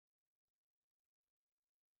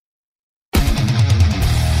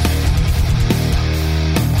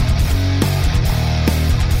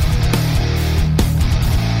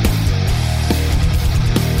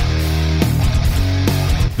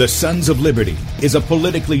The Sons of Liberty is a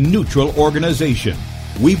politically neutral organization.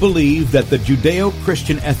 We believe that the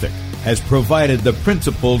Judeo-Christian ethic has provided the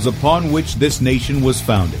principles upon which this nation was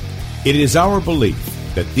founded. It is our belief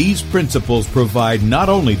that these principles provide not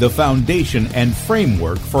only the foundation and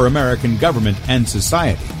framework for American government and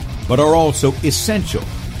society, but are also essential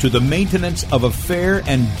to the maintenance of a fair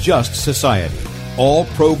and just society. All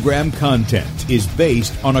program content is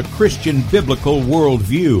based on a Christian biblical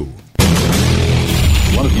worldview.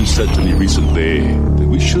 One of you said to me recently that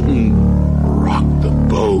we shouldn't rock the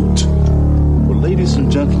boat. Well, ladies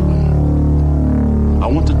and gentlemen, I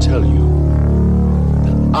want to tell you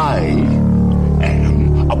that I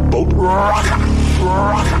am a boat rocker.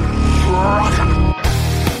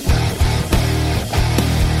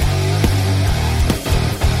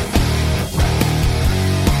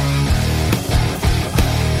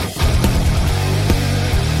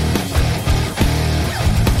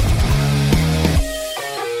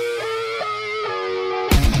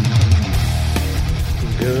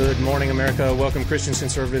 Good morning, America. Welcome, Christians,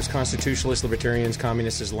 conservatives, constitutionalists, libertarians,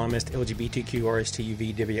 communists, Islamists, LGBTQ,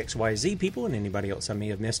 RSTUV, WXYZ people, and anybody else I may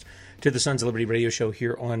have missed, to the Sons of Liberty radio show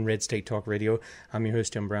here on Red State Talk Radio. I'm your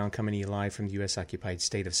host, Tim Brown, coming to you live from the U.S.-occupied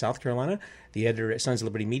state of South Carolina, the editor at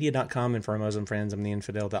sonsoflibertymedia.com, and for our Muslim friends, I'm the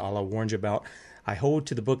infidel that Allah warned you about. I hold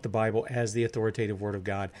to the book, the Bible, as the authoritative Word of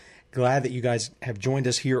God. Glad that you guys have joined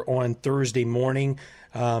us here on Thursday morning.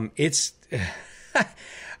 I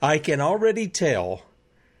can already tell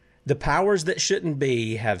the powers that shouldn't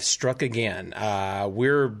be have struck again.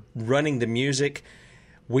 We're running the music.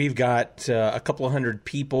 We've got a couple of hundred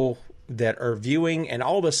people that are viewing, and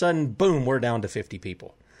all of a sudden, boom, we're down to 50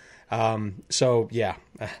 people. So, yeah,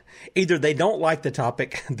 either they don't like the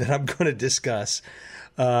topic that I'm going to discuss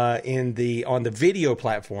on the video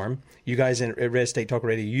platform. You guys at Red State Talk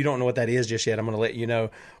Radio, you don't know what that is just yet. I'm going to let you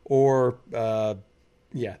know. Or, the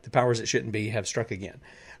powers that shouldn't be have struck again.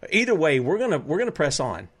 Either way, we're gonna press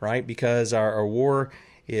on, right? Because our war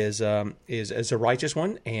is a righteous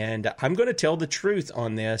one, and I'm going to tell the truth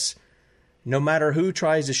on this. No matter who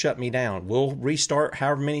tries to shut me down, we'll restart.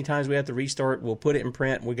 However many times we have to restart, we'll put it in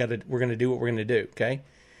print. We're gonna do what we're gonna do. Okay.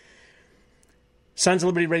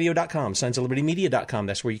 sonsoflibertyradio.com, sonsoflibertymedia.com.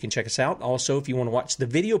 That's where you can check us out. Also, if you want to watch the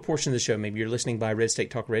video portion of the show, maybe you're listening by Red State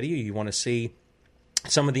Talk Radio, you want to see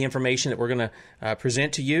some of the information that we're going to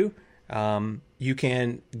present to you. You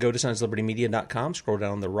can go to sonsoflibertymedia.com, scroll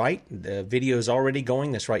down on the right. The video is already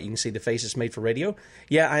going. That's right. You can see the faces made for radio.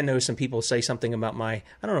 Yeah, I know some people say something about I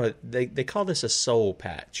don't know, they call this a soul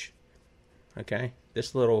patch. Okay?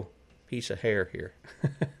 This little piece of hair here.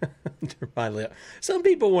 My lip. Some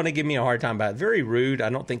people want to give me a hard time about it. Very rude. I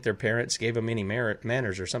don't think their parents gave them any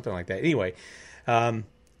manners or something like that. Anyway,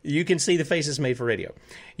 you can see the faces made for radio.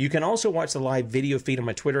 You can also watch the live video feed on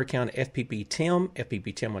my Twitter account,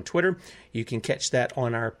 FPPTim on Twitter. You can catch that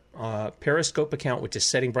on our Periscope account, which is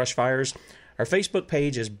Setting Brush Fires. Our Facebook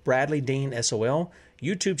page is Bradley Dean SOL.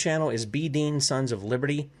 YouTube channel is B. Dean Sons of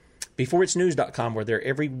Liberty. BeforeIt'sNews.com, we're there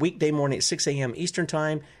every weekday morning at 6 a.m. Eastern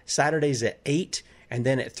Time, Saturdays at 8, and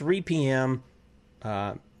then at 3 p.m.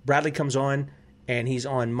 Bradley comes on, and he's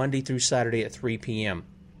on Monday through Saturday at 3 p.m.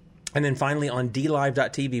 And then finally on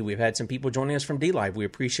DLive.tv, we've had some people joining us from DLive. We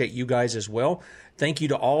appreciate you guys as well. Thank you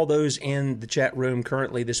to all those in the chat room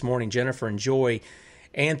currently this morning. Jennifer and Joy,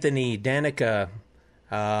 Anthony, Danica,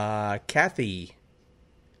 Kathy,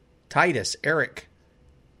 Titus, Eric,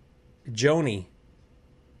 Joni.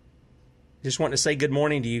 Just want to say good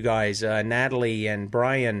morning to you guys. Natalie and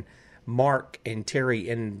Brian, Mark and Terry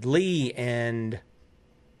and Lee and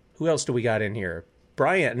who else do we got in here?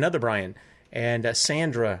 Brian, another Brian. And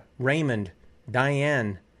Sandra, Raymond,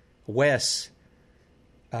 Diane, Wes,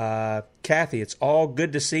 Kathy, it's all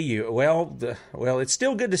good to see you. Well, it's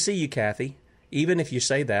still good to see you, Kathy, even if you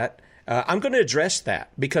say that. I'm going to address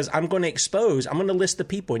that because I'm going to list the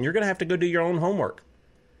people, and you're going to have to go do your own homework.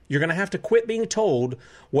 You're going to have to quit being told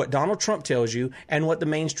what Donald Trump tells you and what the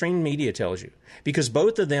mainstream media tells you, because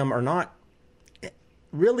both of them are not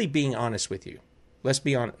really being honest with you. Let's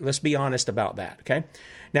be honest about that, okay?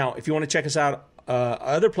 Now, if you want to check us out,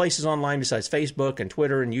 other places online besides Facebook and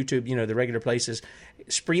Twitter and YouTube, the regular places,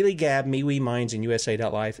 Spreely, Gab, MeWe, Minds, and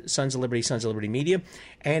USA.life, Sons of Liberty, Sons of Liberty Media.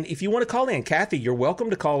 And if you want to call in, Kathy, you're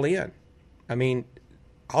welcome to call in. I mean,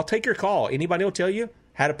 I'll take your call. Anybody will tell you,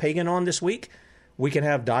 had a pagan on this week. We can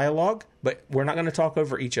have dialogue, but we're not going to talk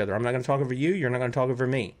over each other. I'm not going to talk over you. You're not going to talk over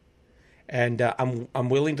me. And I'm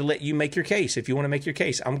willing to let you make your case if you want to make your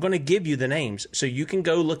case. I'm going to give you the names so you can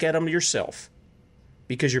go look at them yourself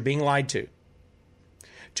because you're being lied to.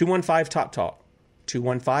 215-TOP-TALK,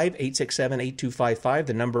 215-867-8255.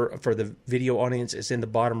 The number for the video audience is in the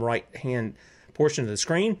bottom right-hand portion of the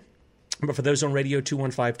screen. But for those on radio,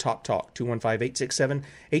 215-TALK-TALK,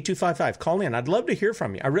 215-867-8255. Call in. I'd love to hear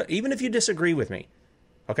from you. Even if you disagree with me,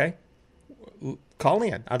 okay? Call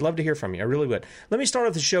in. I'd love to hear from you. I really would. Let me start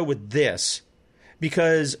off the show with this,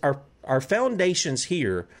 because our foundations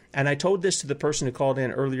here, and I told this to the person who called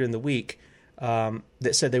in earlier in the week that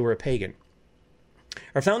said they were a pagan.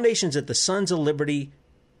 Our foundations at the Sons of Liberty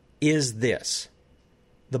is this,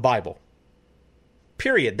 the Bible.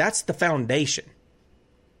 Period. That's the foundation.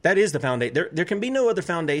 That is the foundation. There can be no other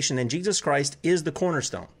foundation than Jesus Christ is the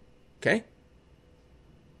cornerstone. Okay?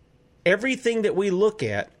 Everything that we look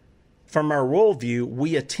at from our worldview,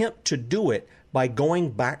 we attempt to do it by going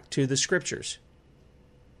back to the Scriptures.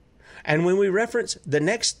 And when we reference the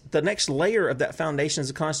next layer of that foundation is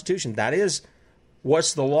the Constitution, that is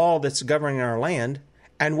what's the law that's governing our land,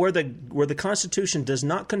 and where the Constitution does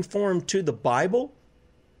not conform to the Bible,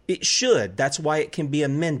 it should. That's why it can be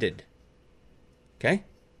amended. Okay?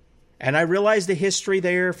 And I realize the history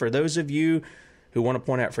there for those of you who want to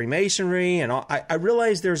point out Freemasonry and all. I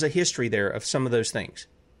realize there's a history there of some of those things.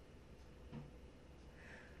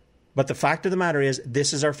 But the fact of the matter is,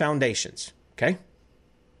 this is our foundations. Okay?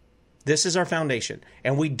 This is our foundation.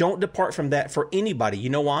 And we don't depart from that for anybody. You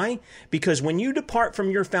know why? Because when you depart from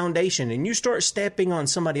your foundation and you start stepping on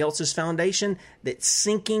somebody else's foundation, that's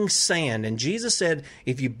sinking sand. And Jesus said,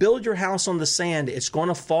 if you build your house on the sand, it's going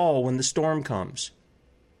to fall when the storm comes.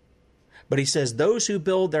 But he says, those who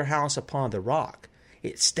build their house upon the rock,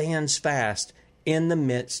 it stands fast in the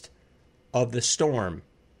midst of the storm.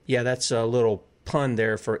 Yeah, that's a little pun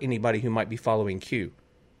there for anybody who might be following Q.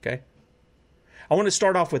 Okay? I want to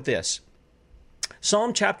start off with this.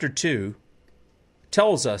 Psalm chapter 2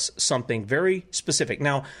 tells us something very specific.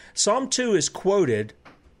 Now, Psalm 2 is quoted,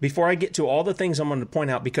 before I get to all the things I'm going to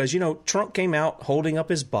point out, because, Trump came out holding up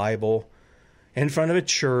his Bible in front of a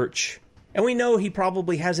church. And we know he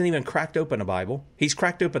probably hasn't even cracked open a Bible. He's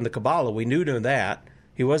cracked open the Kabbalah. We knew that.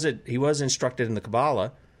 He was instructed in the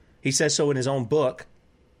Kabbalah. He says so in his own book.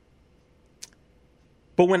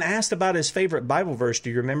 But when asked about his favorite Bible verse, do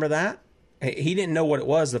you remember that? He didn't know what it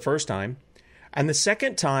was the first time. And the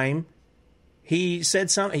second time, he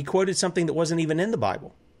quoted something that wasn't even in the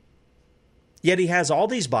Bible. Yet he has all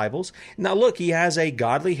these Bibles. Now look, he has a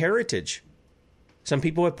godly heritage. Some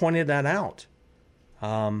people have pointed that out.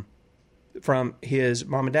 From his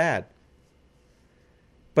mom and dad.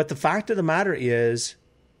 But the fact of the matter is,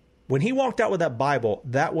 when he walked out with that Bible,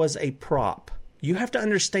 that was a prop. You have to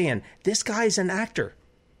understand, this guy's an actor.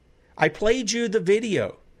 I played you the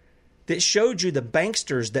video that showed you the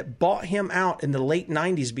banksters that bought him out in the late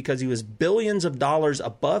 90s because he was billions of dollars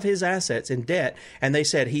above his assets in debt, and they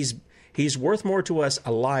said he's worth more to us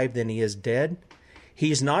alive than he is dead.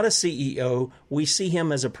 He's not a CEO. We see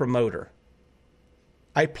him as a promoter.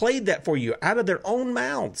 I played that for you out of their own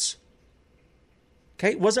mouths.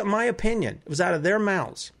 Okay? It wasn't my opinion. It was out of their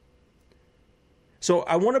mouths. So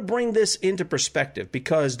I want to bring this into perspective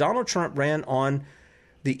because Donald Trump ran on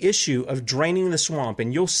the issue of draining the swamp.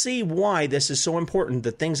 And you'll see why this is so important,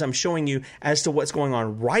 the things I'm showing you as to what's going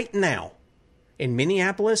on right now in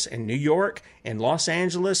Minneapolis, in New York, in Los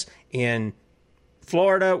Angeles, in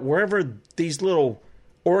Florida, wherever these little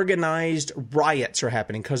organized riots are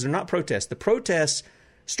happening, because they're not protests. The protests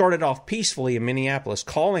started off peacefully in Minneapolis,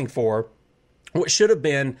 calling for what should have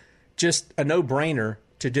been just a no-brainer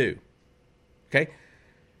to do. Okay?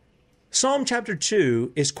 Psalm chapter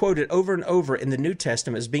 2 is quoted over and over in the New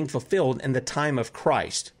Testament as being fulfilled in the time of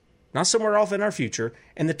Christ. Not somewhere off in our future,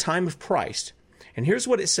 in the time of Christ. And here's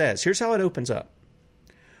what it says. Here's how it opens up.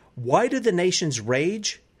 Why do the nations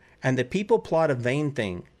rage and the people plot a vain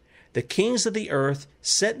thing? The kings of the earth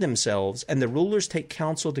set themselves, and the rulers take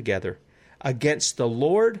counsel together against the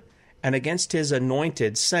Lord and against his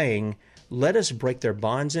anointed, saying, let us break their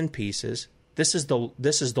bonds in pieces. This is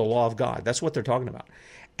the law of God. That's what they're talking about.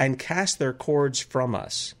 And cast their cords from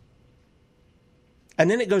us. And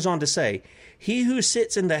then it goes on to say, he who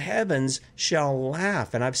sits in the heavens shall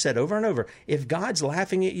laugh. And I've said over and over, if God's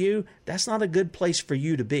laughing at you, that's not a good place for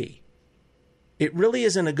you to be. It really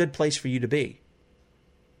isn't a good place for you to be.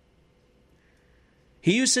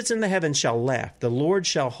 He who sits in the heavens shall laugh. The Lord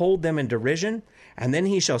shall hold them in derision, and then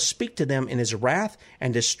he shall speak to them in his wrath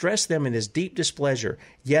and distress them in his deep displeasure.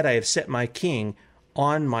 Yet I have set my king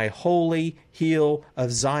on my holy hill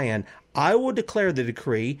of Zion. I will declare the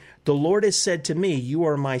decree. The Lord has said to me, you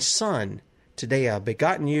are my son. Today I have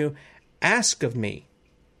begotten you. Ask of me,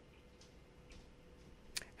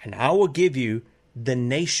 and I will give you the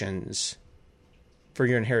nations for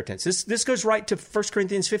your inheritance. This goes right to 1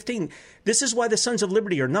 Corinthians 15. This is why the Sons of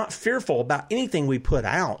Liberty are not fearful about anything we put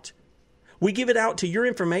out. We give it out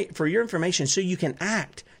to for your information so you can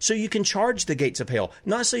act, so you can charge the gates of hell,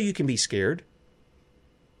 not so you can be scared.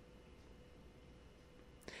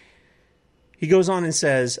 He goes on and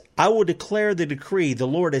says, I will declare the decree. The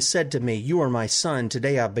Lord has said to me, you are my son.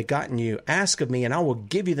 Today I have begotten you. Ask of me, and I will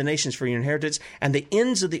give you the nations for your inheritance and the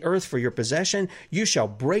ends of the earth for your possession. You shall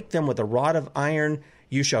break them with a rod of iron.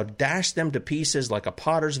 You shall dash them to pieces like a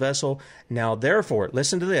potter's vessel. Now therefore,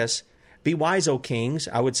 listen to this. Be wise, O kings.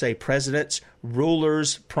 I would say presidents,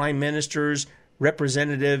 rulers, prime ministers,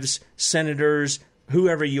 representatives, senators,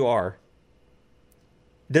 whoever you are.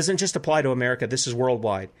 It doesn't just apply to America. This is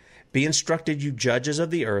worldwide. Be instructed, you judges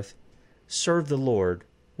of the earth. Serve the Lord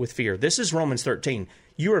with fear. This is Romans 13.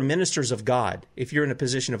 You are ministers of God if you're in a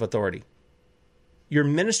position of authority. You're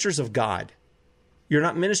ministers of God. You're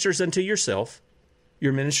not ministers unto yourself.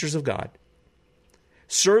 You're ministers of God.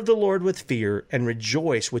 Serve the Lord with fear and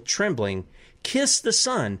rejoice with trembling. Kiss the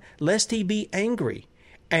Son, lest he be angry,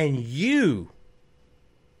 and you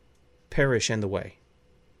perish in the way,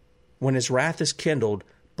 when his wrath is kindled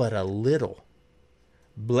but a little.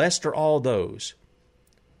 Blessed are all those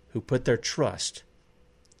who put their trust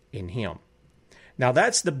in him. Now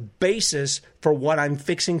that's the basis for what I'm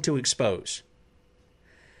fixing to expose.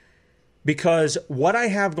 Because what I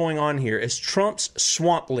have going on here is Trump's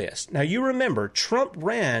swamp list. Now you remember, Trump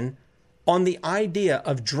ran on the idea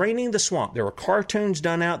of draining the swamp. There were cartoons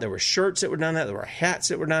done out. There were shirts that were done out. There were hats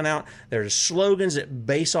that were done out. There are slogans that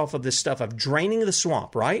base off of this stuff of draining the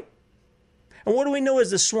swamp, right? And what do we know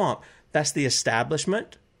as the swamp? That's the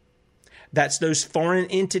establishment. That's those foreign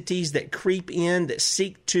entities that creep in, that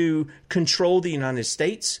seek to control the United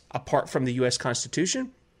States apart from the U.S.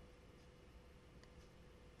 Constitution.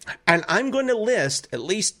 And I'm going to list, at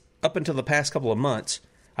least up until the past couple of months,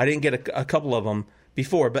 I didn't get a couple of them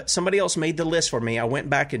before, but somebody else made the list for me. I went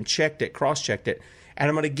back and checked it, cross-checked it, and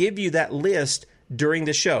I'm going to give you that list during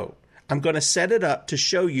the show. I'm going to set it up to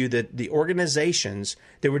show you the organizations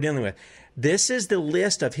that we're dealing with. This is the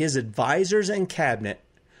list of his advisors and cabinet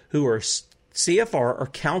who are CFR, or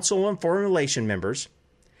Council on Foreign Relations members,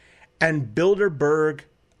 and Bilderberg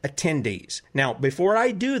attendees. Now, before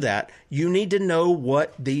I do that, you need to know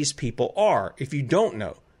what these people are. If you don't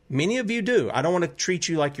know, many of you do. I don't want to treat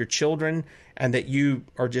you like your children and that you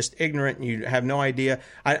are just ignorant and you have no idea.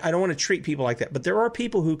 I don't want to treat people like that. But there are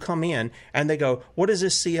people who come in and they go, what is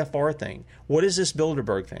this CFR thing? What is this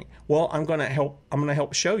Bilderberg thing? Well, I'm going to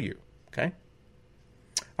help show you. Okay?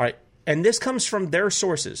 All right. And this comes from their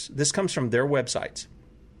sources. This comes from their websites.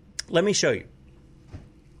 Let me show you.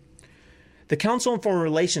 The Council on Foreign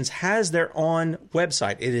Relations has their own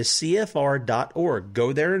website. It is CFR.org.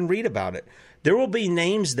 Go there and read about it. There will be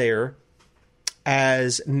names there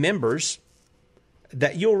as members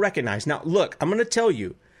that you'll recognize. Now, look, I'm going to tell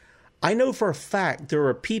you, I know for a fact there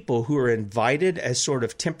are people who are invited as sort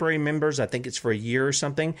of temporary members. I think it's for a year or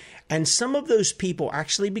something. And some of those people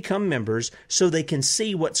actually become members so they can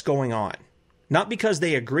see what's going on. Not because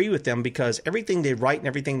they agree with them, because everything they write and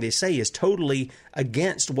everything they say is totally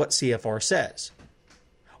against what CFR says.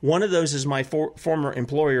 One of those is my former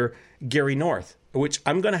employer, Gary North, which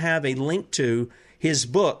I'm going to have a link to his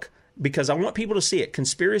book because I want people to see it,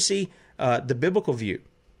 Conspiracy, the Biblical View.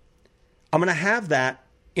 I'm going to have that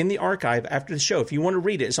in the archive after the show. If you want to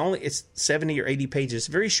read it, it's 70 or 80 pages. It's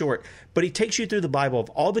very short, but he takes you through the Bible of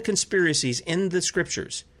all the conspiracies in the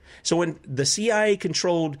scriptures. So when the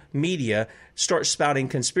CIA-controlled media starts spouting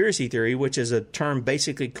conspiracy theory, which is a term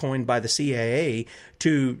basically coined by the CIA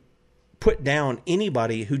to put down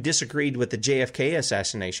anybody who disagreed with the JFK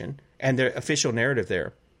assassination and their official narrative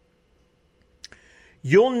there,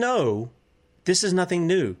 you'll know this is nothing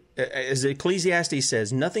new. As Ecclesiastes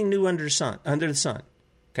says, nothing new under the sun.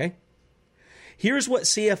 Okay? Here's what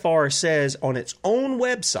CFR says on its own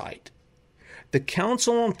website. The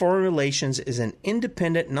Council on Foreign Relations is an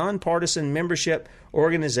independent, nonpartisan membership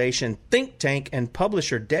organization, think tank, and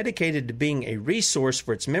publisher dedicated to being a resource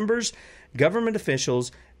for its members, government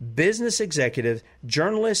officials, business executives,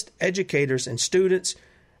 journalists, educators, and students,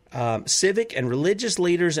 civic and religious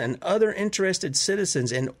leaders, and other interested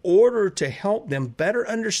citizens in order to help them better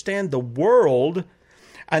understand the world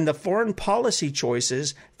and the foreign policy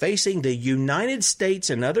choices facing the United States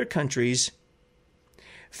and other countries.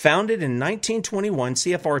 Founded in 1921,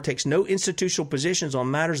 CFR takes no institutional positions on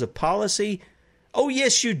matters of policy. Oh,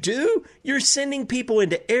 yes, you do. You're sending people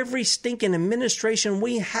into every stinking administration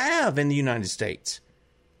we have in the United States.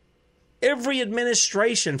 Every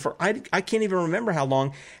administration for, I can't even remember how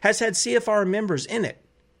long, has had CFR members in it.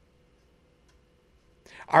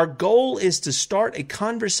 Our goal is to start a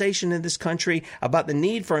conversation in this country about the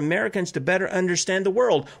need for Americans to better understand the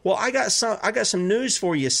world. Well, I got some news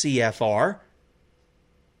for you, CFR.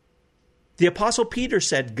 The Apostle Peter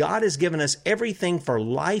said, God has given us everything for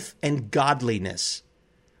life and godliness.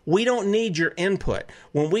 We don't need your input.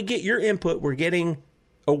 When we get your input, we're getting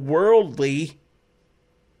a worldly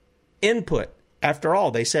input. After all,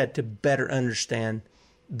 they said to better understand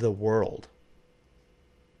the world.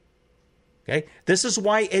 Okay? This is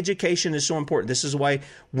why education is so important. This is why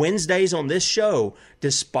Wednesdays on this show,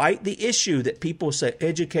 despite the issue that people say,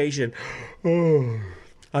 education,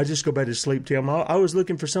 I just go back to sleep, Tim. I was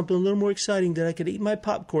looking for something a little more exciting that I could eat my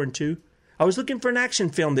popcorn to. I was looking for an action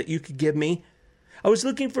film that you could give me. I was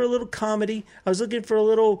looking for a little comedy. I was looking for a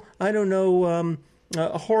little, I don't know,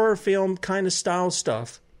 a horror film kind of style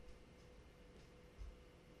stuff.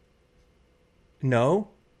 No.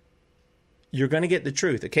 You're going to get the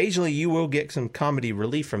truth. Occasionally, you will get some comedy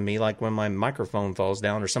relief from me, like when my microphone falls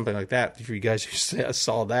down or something like that, if you guys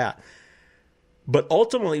saw that. But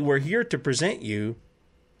ultimately, we're here to present you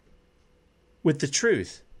with the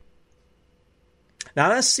truth. Now,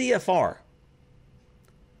 that's CFR.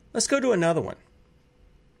 Let's go to another one.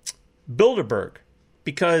 Bilderberg,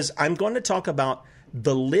 because I'm going to talk about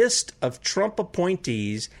the list of Trump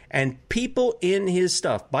appointees and people in his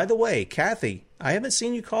stuff. By the way, Kathy, I haven't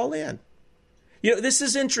seen you call in. You know, this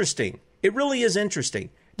is interesting. It really is interesting.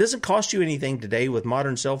 It doesn't cost you anything today with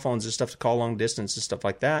modern cell phones and stuff to call long distance and stuff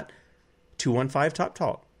like that.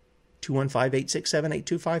 215-TALK-TALK.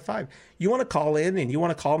 215-867-8255. You want to call in and you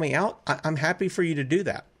want to call me out? I'm happy for you to do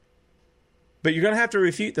that. But you're going to have to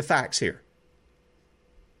refute the facts here.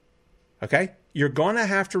 Okay? You're going to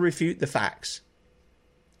have to refute the facts.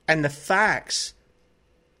 And the facts,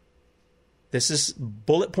 this is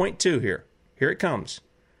bullet point 2 here. Here it comes.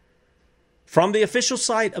 From the official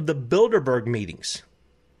site of the Bilderberg meetings,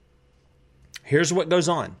 here's what goes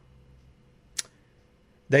on.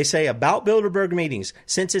 They say about Bilderberg meetings,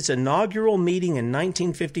 since its inaugural meeting in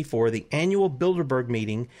 1954, the annual Bilderberg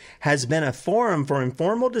meeting has been a forum for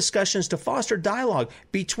informal discussions to foster dialogue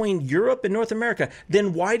between Europe and North America.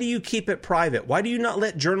 Then why do you keep it private? Why do you not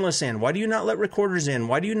let journalists in? Why do you not let recorders in?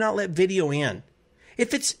 Why do you not let video in?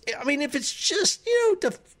 If it's just,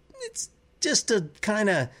 it's just to kind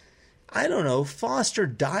of, I don't know, foster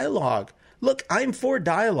dialogue. Look, I'm for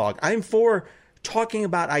dialogue. I'm for talking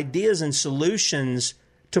about ideas and solutions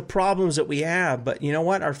to problems that we have. But you know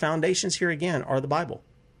what? Our foundations here again are the Bible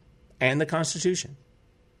and the Constitution.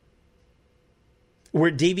 Where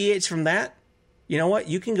it deviates from that, you know what?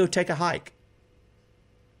 You can go take a hike.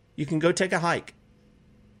 You can go take a hike.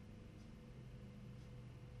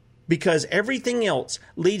 Because everything else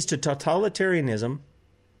leads to totalitarianism.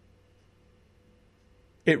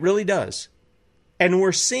 It really does. And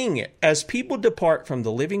we're seeing it. As people depart from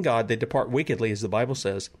the living God, they depart wickedly, as the Bible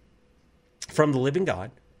says, from the living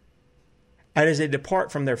God. And as they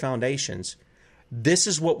depart from their foundations, this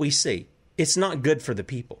is what we see. It's not good for the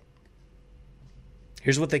people.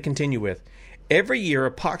 Here's what they continue with. Every year,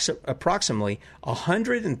 approximately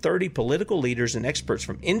 130 political leaders and experts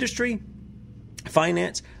from industry,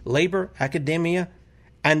 finance, labor, academia,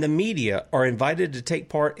 and the media are invited to take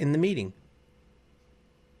part in the meeting,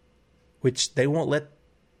 which they won't let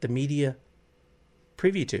the media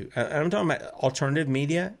privy to. I'm talking about alternative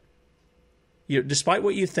media. Despite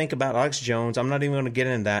what you think about Alex Jones, I'm not even going to get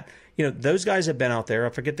into that. Those guys have been out there. I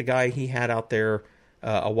forget the guy he had out there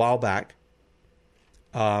a while back.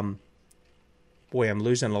 I'm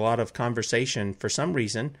losing a lot of conversation for some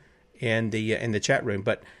reason in the chat room.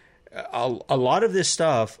 But a lot of this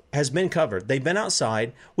stuff has been covered. They've been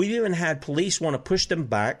outside. We've even had police want to push them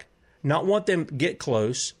back, not want them to get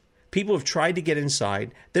close. People have tried to get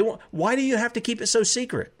inside. Why do you have to keep it so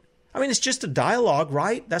secret? I mean, it's just a dialogue,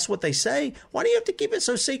 right? That's what they say. Why do you have to keep it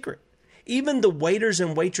so secret? Even the waiters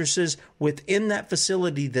and waitresses within that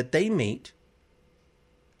facility that they meet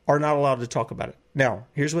are not allowed to talk about it. Now,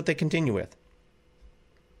 here's what they continue with.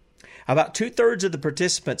 About 2/3 of the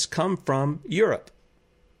participants come from Europe.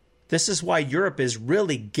 This is why Europe is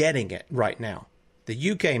really getting it right now.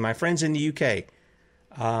 The UK, my friends in the UK,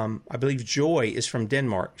 I believe Joy is from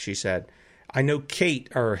Denmark, she said. I know Kate,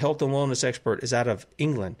 our health and wellness expert, is out of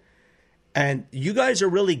England. And you guys are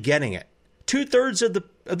really getting it. 2/3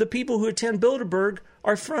 of the people who attend Bilderberg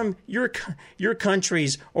are from your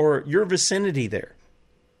countries or your vicinity there.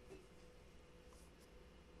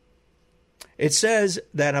 It says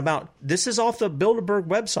that this is off the Bilderberg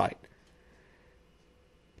website.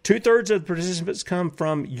 2/3 of the participants come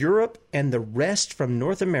from Europe and the rest from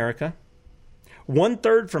North America.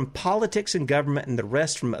 1/3 from politics and government, and the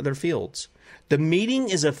rest from other fields. The meeting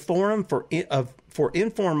is a forum for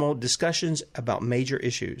informal discussions about major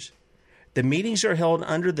issues. The meetings are held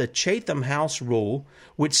under the Chatham House rule,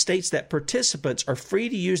 which states that participants are free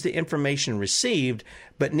to use the information received,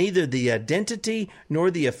 but neither the identity nor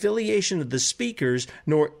the affiliation of the speakers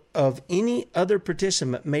nor of any other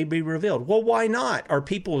participant may be revealed. Well, why not? Are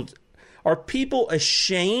people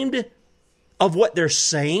ashamed of what they're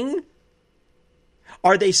saying?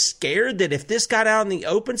 Are they scared that if this got out in the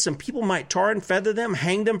open, some people might tar and feather them,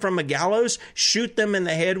 hang them from a gallows, shoot them in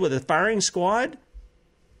the head with a firing squad?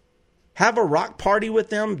 Have a rock party with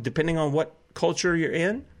them, depending on what culture you're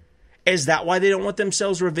in? Is that why they don't want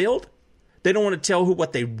themselves revealed? They don't want to tell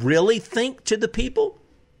what they really think to the people?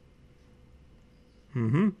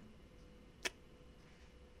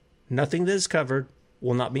 Nothing that is covered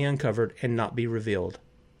will not be uncovered and not be revealed.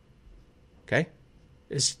 Okay?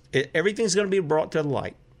 Everything's going to be brought to the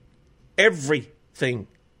light. Everything.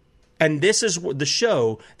 And this is the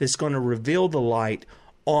show that's going to reveal the light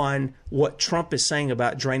on what Trump is saying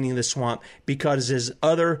about draining the swamp, because there's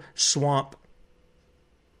other swamp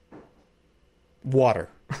water.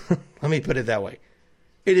 Let me put it that way.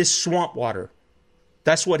 It is swamp water.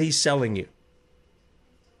 That's what he's selling you.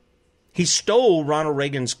 He stole Ronald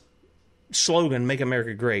Reagan's slogan, "Make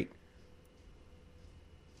America Great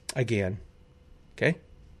Again." Okay?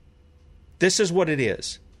 This is what it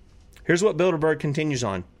is. Here's what Bilderberg continues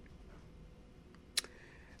on.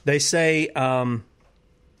 They say,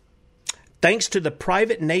 thanks to the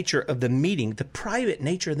private nature of the meeting.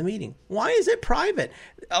 Why is it private?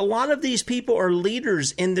 A lot of these people are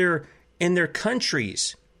leaders in their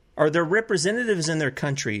countries, or they're representatives in their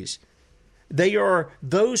countries. They are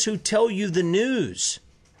those who tell you the news.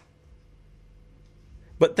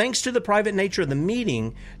 But thanks to the private nature of the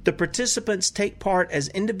meeting, the participants take part as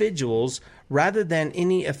individuals rather than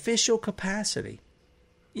any official capacity.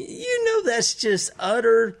 You know that's just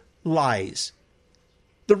utter lies.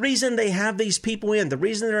 The reason they have these people in, the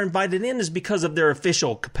reason they're invited in, is because of their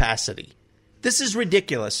official capacity. This is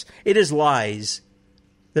ridiculous. It is lies.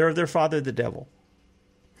 They're of their father, the devil.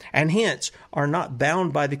 And hence are not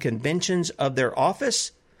bound by the conventions of their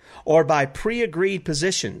office or by pre-agreed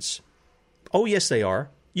positions. Oh, yes, they are.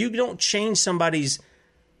 You don't change somebody's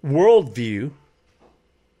worldview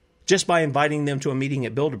just by inviting them to a meeting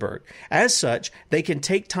at Bilderberg. As such, they can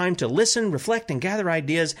take time to listen, reflect, and gather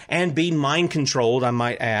ideas and be mind-controlled, I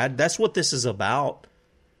might add. That's what this is about.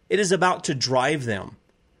 It is about to drive them,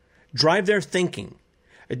 drive their thinking,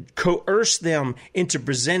 coerce them into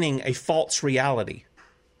presenting a false reality.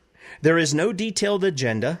 There is no detailed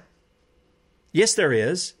agenda. Yes, there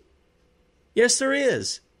is. Yes, there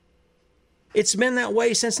is. It's been that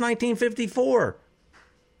way since 1954.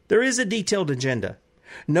 There is a detailed agenda.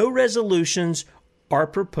 No resolutions are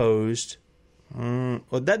proposed. Well,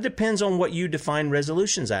 that depends on what you define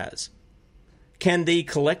resolutions as. Can the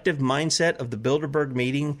collective mindset of the Bilderberg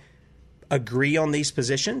meeting agree on these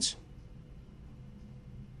positions?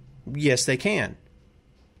 Yes, they can.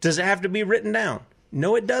 Does it have to be written down?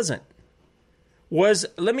 No, it doesn't.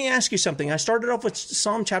 Let me ask you something. I started off with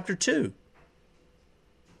Psalm chapter 2.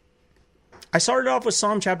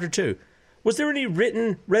 Was there any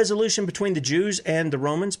written resolution between the Jews and the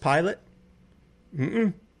Romans, Pilate?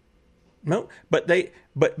 No. But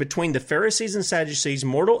between the Pharisees and Sadducees,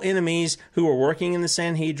 mortal enemies who were working in the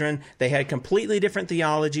Sanhedrin, they had completely different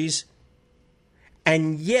theologies.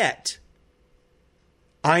 And yet,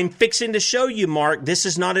 I'm fixing to show you, Mark, this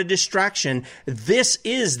is not a distraction. This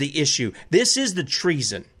is the issue. This is the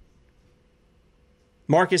treason.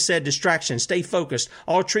 Mark has said distraction, stay focused.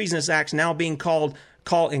 All treasonous acts now being called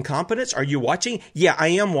incompetence. Are you watching? Yeah, I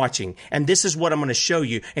am watching. And this is what I'm going to show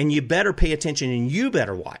you. And you better pay attention and you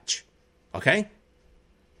better watch. Okay?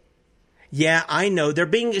 Yeah, I know. They're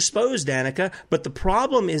being exposed, Danica. But the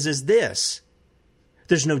problem is this.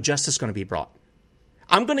 There's no justice going to be brought.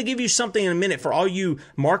 I'm going to give you something in a minute for all you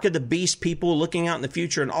mark of the beast people looking out in the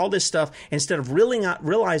future and all this stuff, instead of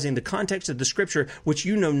realizing the context of the scripture, which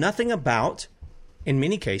you know nothing about in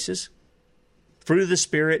many cases. Fruit of the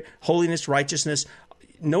Spirit, holiness, righteousness,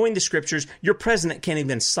 knowing the scriptures. Your president can't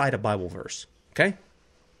even cite a Bible verse, okay?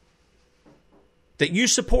 That you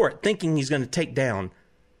support, thinking he's going to take down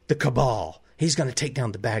the cabal. He's going to take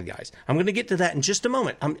down the bad guys. I'm going to get to that in just a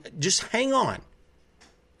moment. Just hang on.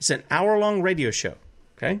 It's an hour-long radio show,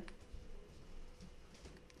 okay?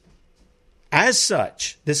 As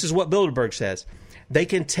such, this is what Bilderberg says. They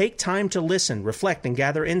can take time to listen, reflect, and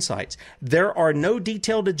gather insights. There are no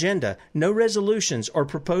detailed agenda, no resolutions are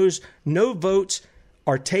proposed, no votes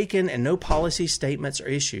are taken, and no policy statements or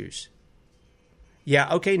issues.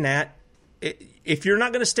 Yeah, okay, Nat. if you're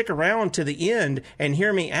not going to stick around to the end and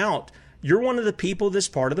hear me out, you're one of the people that's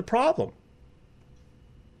part of the problem.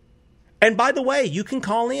 And by the way, you can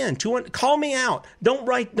call in. Call me out.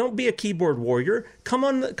 Don't be a keyboard warrior. Come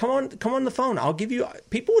on the phone.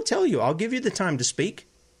 People will tell you, I'll give you the time to speak.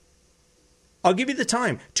 I'll give you the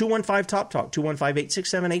time. 215-TOP-TALK,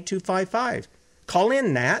 215-867-8255. Call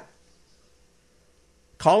in, Nat.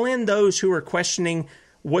 Call in those who are questioning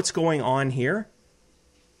what's going on here.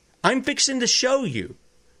 I'm fixing to show you.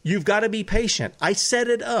 You've got to be patient. I set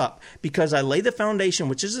it up because I lay the foundation,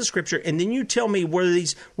 which is the scripture, and then you tell me where the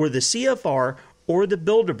CFR or the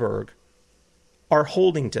Bilderberg are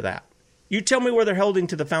holding to that. You tell me where they're holding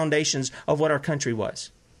to the foundations of what our country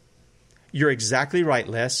was. You're exactly right,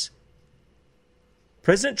 Les.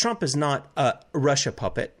 President Trump is not a Russia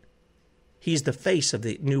puppet. He's the face of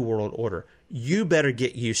the New World Order. You better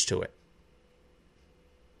get used to it.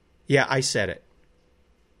 Yeah, I said it.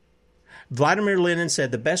 Vladimir Lenin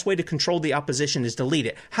said the best way to control the opposition is to lead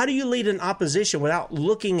it. How do you lead an opposition without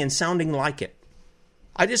looking and sounding like it?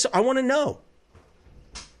 I want to know.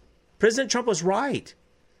 President Trump was right.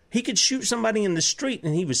 He could shoot somebody in the street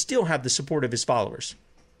and he would still have the support of his followers.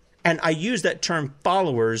 And I use that term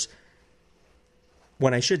followers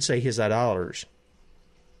when I should say his idolaters.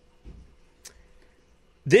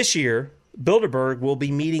 This year, Bilderberg will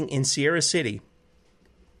be meeting in Sierra City.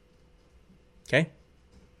 Okay?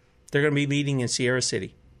 They're going to be meeting in Sierra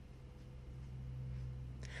City.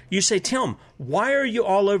 You say, Tim, why are you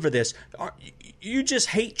all over this? You just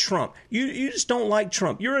hate Trump. You just don't like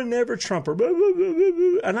Trump. You're a never-Trumper.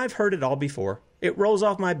 And I've heard it all before. It rolls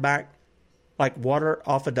off my back like water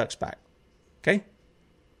off a duck's back. Okay?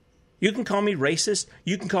 You can call me racist.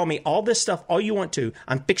 You can call me all this stuff all you want to.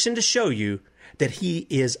 I'm fixing to show you that he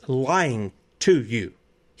is lying to you.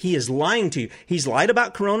 He is lying to you. He's lied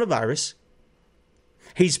about coronavirus.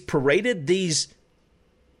 He's paraded these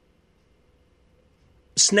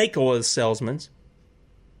snake oil salesmen,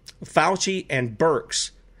 Fauci and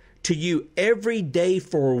Birx, to you every day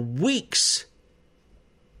for weeks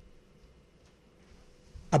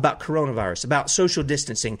about coronavirus, about social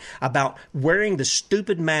distancing, about wearing the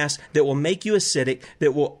stupid mask that will make you acidic,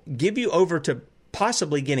 that will give you over to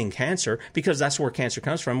possibly getting cancer, because that's where cancer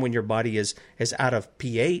comes from, when your body is out of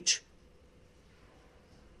pH.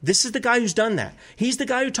 This is the guy who's done that. He's the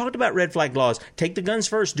guy who talked about red flag laws. Take the guns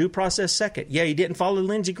first, due process second. Yeah, he didn't follow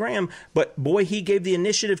Lindsey Graham, but boy, he gave the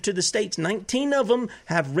initiative to the states. 19 of them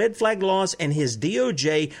have red flag laws, and his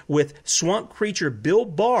DOJ with swamp creature Bill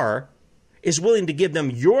Barr is willing to give them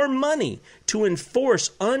your money to enforce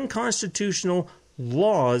unconstitutional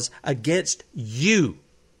laws against you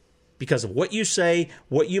because of what you say,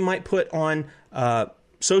 what you might put on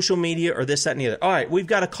social media, or this, that, and the other. All right, we've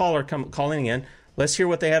got a caller calling in. Let's hear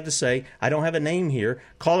what they have to say. I don't have a name here.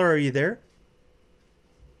 Caller, are you there?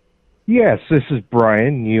 Yes, this is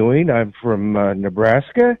Brian Ewing. I'm from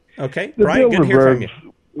Nebraska. Okay, Brian, good to hear from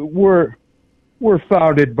you. Were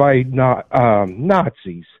founded by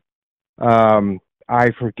Nazis.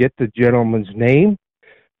 I forget the gentleman's name,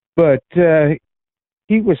 but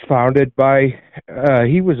he was founded by,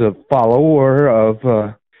 he was a follower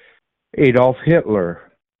of Adolf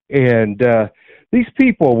Hitler. And these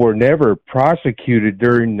people were never prosecuted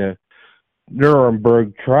during the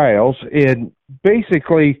Nuremberg trials. And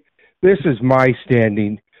basically, this is my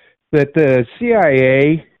standing, that the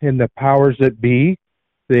CIA and the powers that be,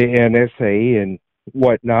 the NSA and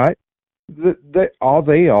whatnot, all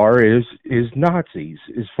they are is Nazis,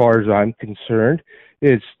 as far as I'm concerned.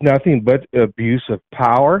 It's nothing but abuse of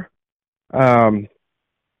power. And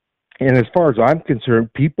as far as I'm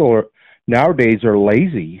concerned, people nowadays are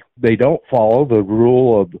lazy. They don't follow the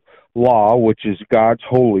rule of law, which is God's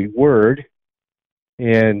holy word.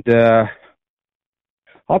 And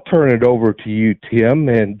I'll turn it over to you, Tim,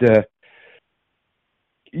 and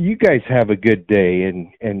you guys have a good day,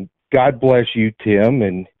 and God bless you, Tim,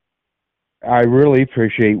 and I really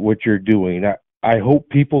appreciate what you're doing. I hope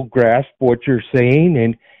people grasp what you're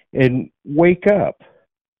saying and wake up.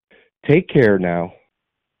 Take care now.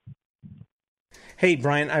 Hey,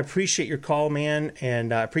 Brian, I appreciate your call, man,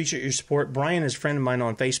 and I appreciate your support. Brian is a friend of mine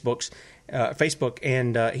on Facebook,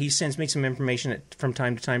 and he sends me some information from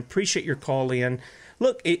time to time. Appreciate your call in.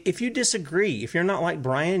 Look, if you disagree, if you're not like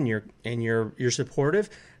Brian, you're supportive,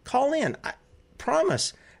 call in. I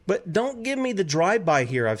promise. But don't give me the drive-by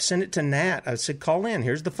here. I've sent it to Nat. I said, call in.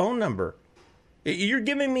 Here's the phone number. You're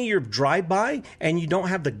giving me your drive-by, and you don't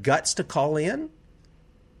have the guts to call in?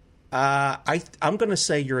 I'm going to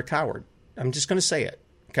say you're a coward. I'm just going to say it.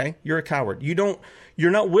 Okay? You're a coward.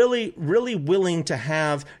 You're not really willing to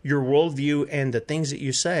have your worldview and the things that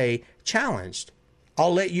you say challenged.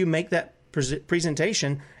 I'll let you make that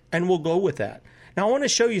presentation, and we'll go with that. Now, I want to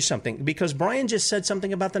show you something, because Brian just said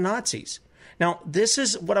something about the Nazis. Now, this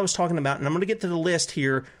is what I was talking about, and I'm going to get to the list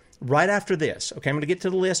here right after this. Okay, I'm going to get to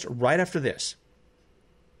the list right after this.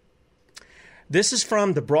 This is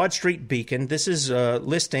from the Broad Street Beacon. This is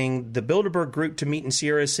listing the Bilderberg Group to meet in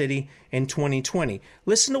Sierra City in 2020.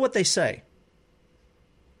 Listen to what they say.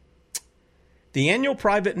 The annual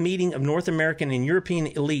private meeting of North American and European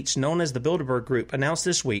elites, known as the Bilderberg Group, announced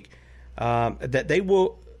this week that they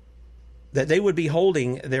would be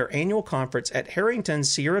holding their annual conference at Harrington's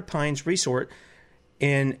Sierra Pines Resort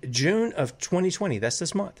in June of 2020. That's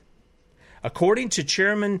this month. According to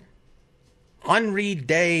Chairman Henri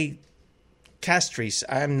de Castries,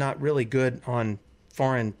 I'm not really good on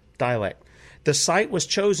foreign dialect. The site was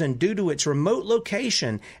chosen due to its remote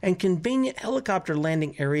location and convenient helicopter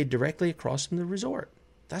landing area directly across from the resort.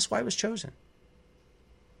 That's why it was chosen.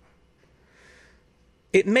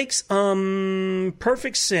 It makes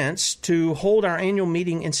perfect sense to hold our annual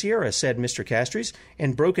meeting in Sierra, said Mr. Castries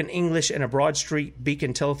in broken English in a Broad Street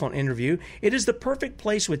Beacon telephone interview. It is the perfect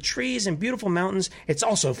place with trees and beautiful mountains. It's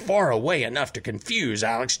also far away enough to confuse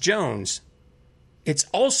Alex Jones. It's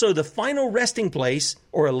also the final resting place,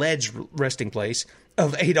 or alleged resting place,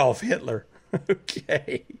 of Adolf Hitler.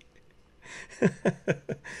 Okay.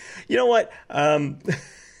 You know what? I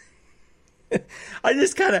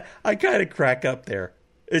kind of crack up there.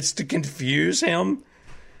 It's to confuse him.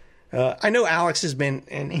 I know Alex has been,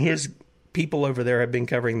 and his people over there have been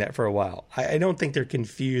covering that for a while. I don't think they're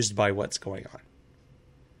confused by what's going on.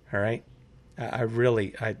 All right? I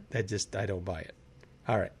don't buy it.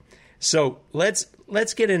 All right. So let's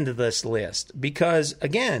get into this list, because,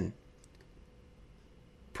 again,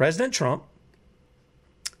 President Trump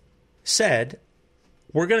said,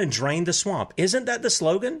 we're going to drain the swamp. Isn't that the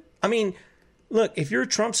slogan? I mean, look, if you're a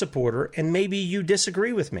Trump supporter and maybe you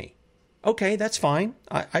disagree with me, okay, that's fine.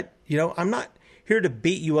 I'm not here to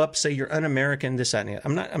beat you up, say you're un-American, this, that,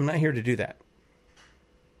 and that. I'm not here to do that.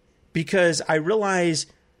 Because I realize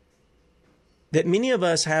that many of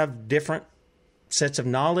us have different sets of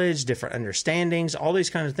knowledge, different understandings, all these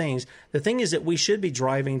kinds of things. The thing is that we should be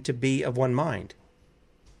driving to be of one mind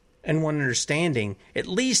and one understanding, at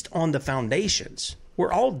least on the foundations.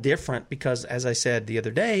 We're all different because, as I said the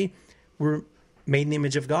other day, we're made in the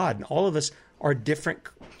image of God. And all of us are different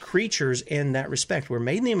creatures in that respect. We're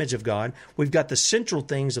made in the image of God. We've got the central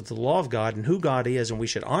things of the law of God and who God is, and we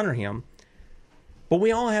should honor him. But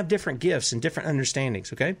we all have different gifts and different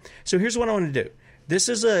understandings, okay? So here's what I want to do. This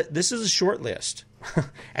is a short list,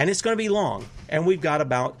 and it's going to be long, and we've got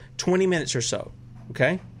about 20 minutes or so,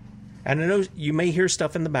 okay? And I know you may hear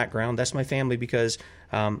stuff in the background. That's my family, because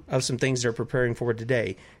of some things they're preparing for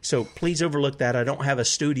today. So please overlook that. I don't have a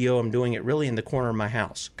studio. I'm doing it really in the corner of my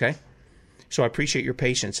house, okay? So I appreciate your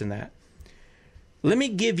patience in that. Let me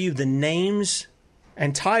give you the names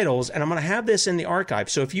and titles, and I'm going to have this in the archive.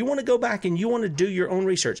 So if you want to go back and you want to do your own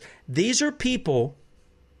research, these are people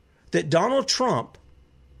that Donald Trump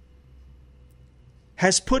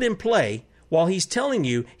has put in play while he's telling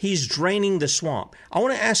you he's draining the swamp. I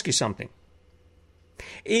want to ask you something.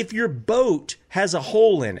 If your boat has a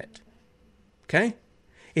hole in it, okay?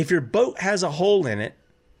 If your boat has a hole in it,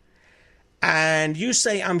 and you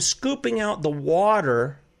say, I'm scooping out the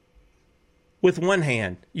water with one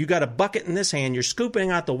hand. You got a bucket in this hand, you're scooping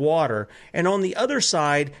out the water, and on the other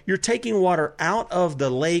side, you're taking water out of the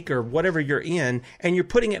lake or whatever you're in, and you're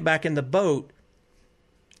putting it back in the boat.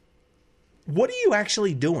 What are you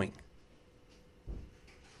actually doing?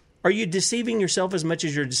 Are you deceiving yourself as much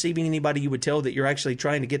as you're deceiving anybody you would tell that you're actually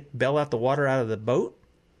trying to bail out the water out of the boat?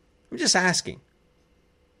 I'm just asking.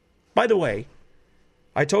 By the way,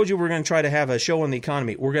 I told you we're going to try to have a show on the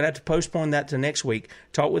economy. We're going to have to postpone that to next week.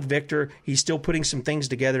 Talk with Victor. He's still putting some things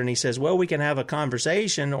together, and he says, well, we can have a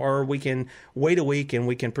conversation, or we can wait a week and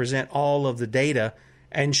we can present all of the data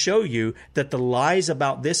and show you that the lies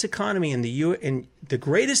about this economy and the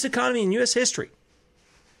greatest economy in U.S. history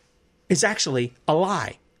is actually a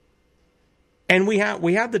lie. And we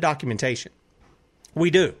have the documentation. We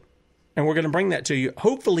do. And we're going to bring that to you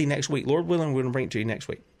hopefully next week. Lord willing, we're going to bring it to you next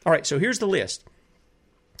week. All right, so here's the list.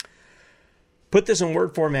 Put this in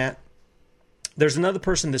Word format. There's another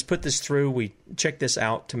person that's put this through. We checked this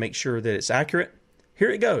out to make sure that it's accurate. Here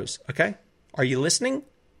it goes, okay? Are you listening?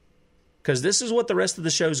 Because this is what the rest of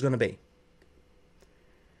the show is going to be.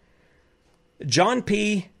 John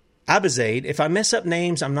P. Abizade. If I mess up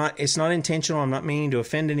names, it's not intentional. I'm not meaning to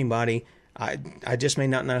offend anybody. I just may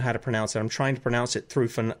not know how to pronounce it. I'm trying to pronounce it through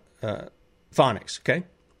phonics, okay?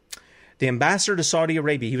 The ambassador to Saudi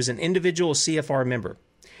Arabia. He was an individual CFR member.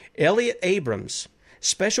 Elliot Abrams,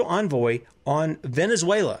 special envoy on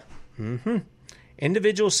Venezuela.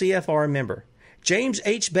 Individual CFR member. James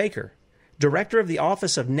H. Baker, Director of the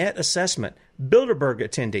Office of Net Assessment, Bilderberg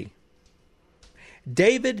attendee.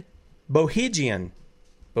 David Bohigian,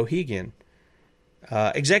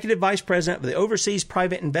 Executive Vice President of the Overseas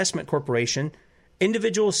Private Investment Corporation,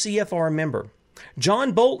 individual CFR member.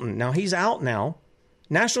 John Bolton, now he's out now,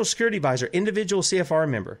 National Security Advisor, individual CFR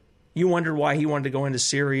member. You wondered why he wanted to go into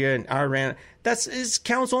Syria and Iran. That's his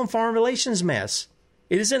Council on Foreign Relations mess.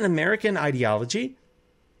 It isn't American ideology.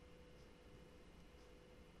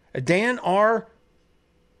 Dan R.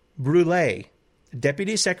 Brule,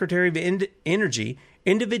 Deputy Secretary of Energy,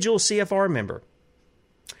 individual CFR member.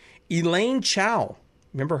 Elaine Chao,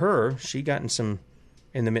 remember her? She got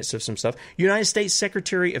in the midst of some stuff. United States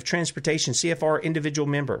Secretary of Transportation, CFR individual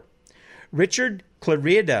member. Richard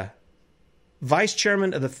Clarida, Vice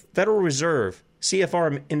Chairman of the Federal Reserve,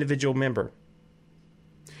 CFR individual member.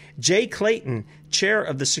 Jay Clayton, Chair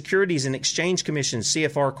of the Securities and Exchange Commission,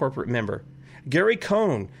 CFR corporate member. Gary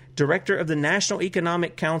Cohn, Director of the National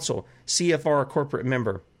Economic Council, CFR corporate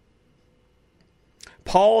member.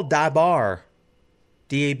 Paul Dabar,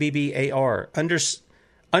 D-A-B-B-A-R,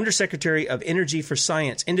 Undersecretary of Energy for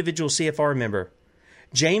Science, individual CFR member.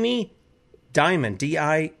 Jamie Dimon,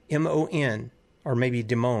 D-I-M-O-N, or maybe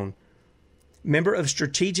Dimon, member of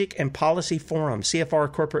Strategic and Policy Forum,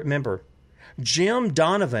 CFR corporate member. Jim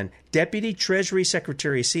Donovan, Deputy Treasury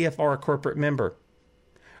Secretary, CFR corporate member.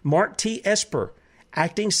 Mark T. Esper,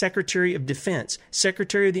 Acting Secretary of Defense,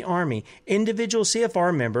 Secretary of the Army, individual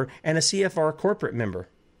CFR member, and a CFR corporate member.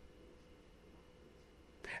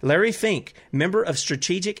 Larry Fink, member of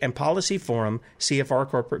Strategic and Policy Forum, CFR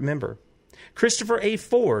corporate member. Christopher A.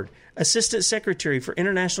 Ford, Assistant Secretary for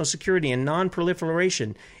International Security and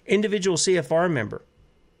Non-Proliferation, individual CFR member.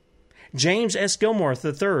 James S. Gilmore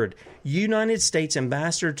III, United States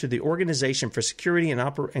Ambassador to the Organization for Security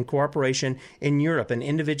and Cooperation in Europe, an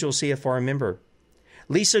individual CFR member.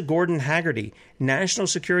 Lisa Gordon Haggerty, National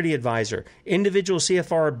Security Advisor, individual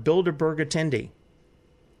CFR Bilderberg attendee.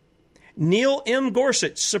 Neil M.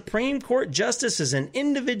 Gorsuch, Supreme Court Justice, is an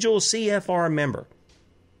individual CFR member.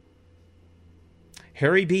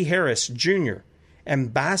 Harry B. Harris, Jr.,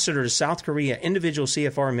 Ambassador to South Korea, individual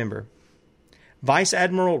CFR member. Vice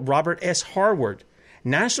Admiral Robert S. Harward,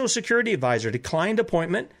 National Security Advisor, declined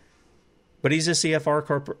appointment, but he's a CFR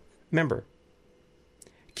corporate member.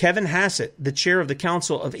 Kevin Hassett, the Chair of the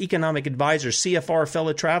Council of Economic Advisors, CFR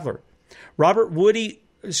fellow traveler. Robert Wood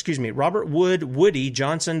Woody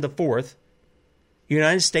Johnson IV,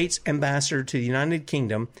 United States Ambassador to the United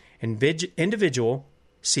Kingdom, individual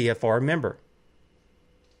CFR member.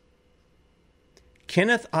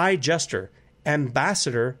 Kenneth I. Juster,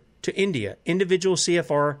 Ambassador to India, individual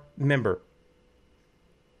CFR member.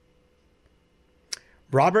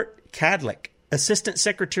 Robert Cadlick, Assistant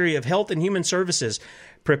Secretary of Health and Human Services,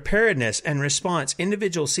 Preparedness and Response,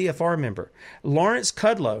 individual CFR member. Lawrence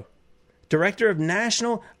Kudlow, Director of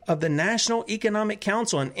the National Economic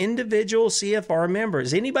Council, an individual CFR member.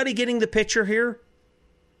 Is anybody getting the picture here?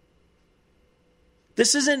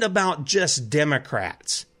 This isn't about just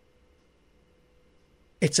Democrats.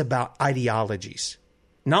 It's about ideologies.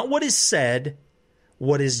 Not what is said,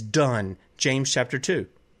 what is done. James chapter 2.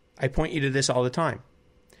 I point you to this all the time.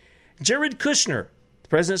 Jared Kushner, the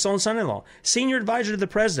president's own son-in-law, senior advisor to the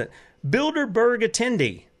president, Bilderberg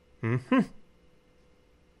attendee,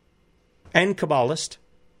 and Kabbalist.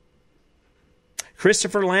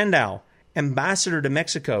 Christopher Landau, ambassador to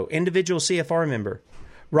Mexico, individual CFR member.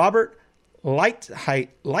 Robert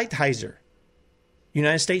Lighthizer,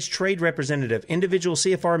 United States Trade Representative, individual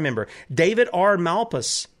CFR member. David R.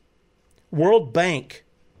 Malpass, World Bank,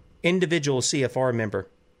 individual CFR member.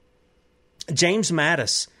 James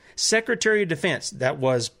Mattis, Secretary of Defense. That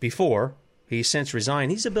was before. He's since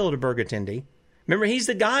resigned. He's a Bilderberg attendee. Remember, he's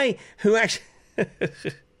the guy who actually...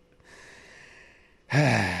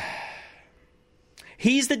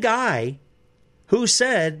 He's the guy who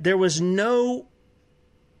said there was no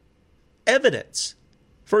evidence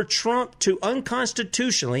for Trump to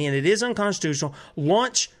unconstitutionally, and it is unconstitutional,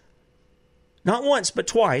 launch, not once but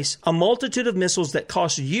twice, a multitude of missiles that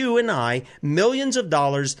cost you and I millions of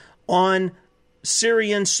dollars on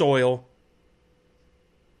Syrian soil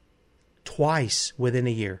twice within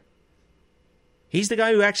a year. He's the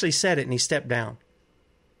guy who actually said it, and he stepped down.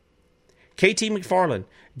 K.T. McFarland,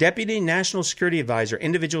 Deputy National Security Advisor,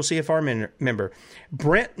 individual CFR member.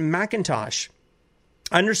 Brent McIntosh,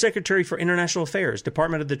 Undersecretary for International Affairs,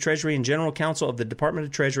 Department of the Treasury and General Counsel of the Department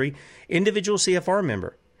of Treasury, individual CFR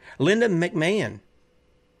member. Linda McMahon.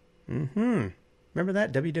 Remember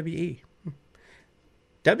that? WWE.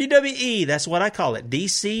 WWE, that's what I call it.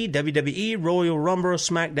 DC, WWE, Royal Rumble,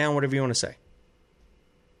 SmackDown, whatever you want to say.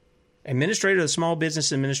 Administrator of the Small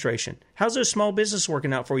Business Administration. How's those small business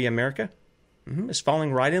working out for you, America? It's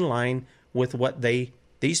falling right in line with what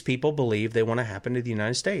these people believe they want to happen to the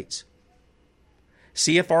United States.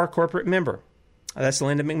 CFR corporate member. That's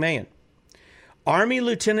Linda McMahon. Army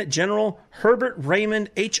Lieutenant General Herbert Raymond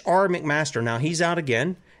H.R. McMaster. Now, he's out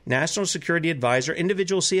again. National Security Advisor,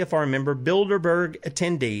 individual CFR member, Bilderberg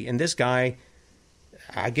attendee. And this guy,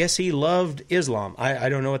 I guess he loved Islam. I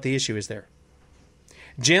don't know what the issue is there.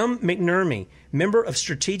 Jim McNerney, member of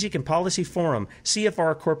Strategic and Policy Forum,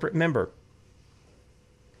 CFR corporate member.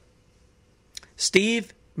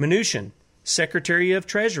 Steve Mnuchin, Secretary of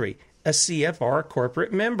Treasury, a CFR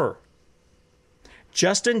corporate member.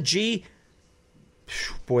 Justin G.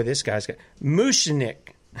 Boy, this guy's got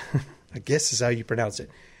Mushnick, I guess is how you pronounce it.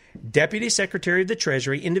 Deputy Secretary of the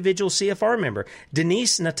Treasury, individual CFR member.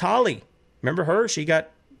 Denise Natali, remember her? She got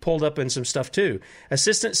pulled up in some stuff too.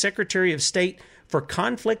 Assistant Secretary of State for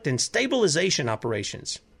Conflict and Stabilization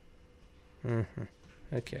Operations.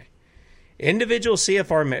 Okay. Individual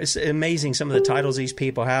CFR, it's amazing some of the titles these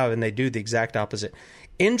people have, and they do the exact opposite.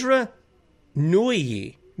 Indra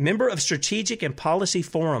Nooyi, member of Strategic and Policy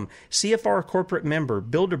Forum, CFR corporate member,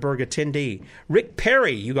 Bilderberg attendee. Rick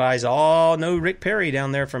Perry, you guys all know Rick Perry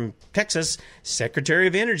down there from Texas, Secretary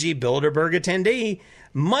of Energy, Bilderberg attendee.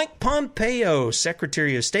 Mike Pompeo,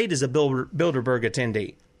 Secretary of State, is a Bilderberg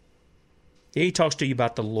attendee. He talks to you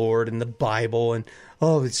about the Lord and the Bible and,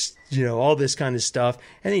 it's, all this kind of stuff.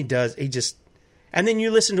 And and then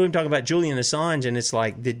you listen to him talk about Julian Assange, and it's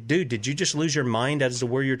like, dude, did you just lose your mind as to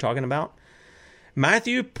where you're talking about?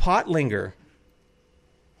 Matthew Potlinger,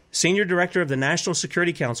 Senior Director of the National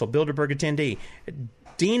Security Council, Bilderberg attendee.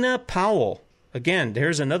 Dina Powell, again,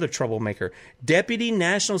 there's another troublemaker. Deputy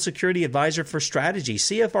National Security Advisor for Strategy,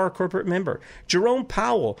 CFR corporate member. Jerome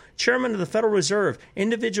Powell, Chairman of the Federal Reserve,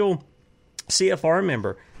 individual CFR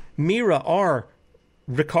member. Mira R.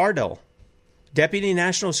 Ricardo, Deputy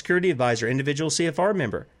National Security Advisor, individual CFR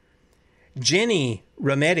member. Jenny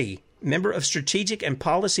Rametti, member of Strategic and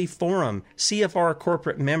Policy Forum, CFR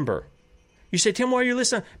corporate member. You say, Tim, why are you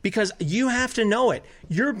listening? Because you have to know it.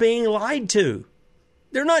 You're being lied to.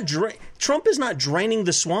 Trump is not draining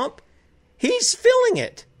the swamp. He's filling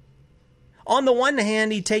it. On the one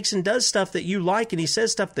hand, he takes and does stuff that you like, and he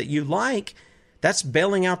says stuff that you like. That's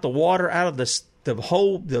bailing out the water out of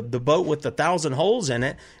the boat with 1,000 holes in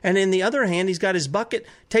it. And in the other hand, he's got his bucket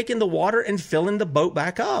taking the water and filling the boat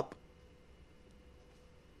back up.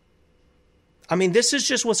 I mean, this is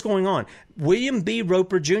just what's going on. William B.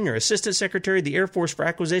 Roper Jr., Assistant Secretary of the Air Force for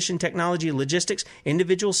Acquisition, Technology, and Logistics,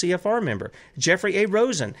 individual CFR member. Jeffrey A.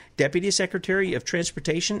 Rosen, Deputy Secretary of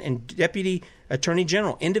Transportation and Deputy Attorney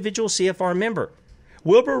General, individual CFR member.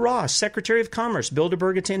 Wilbur Ross, Secretary of Commerce,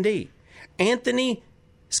 Bilderberg attendee. Anthony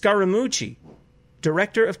Scaramucci,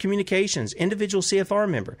 Director of Communications, individual CFR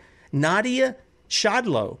member. Nadia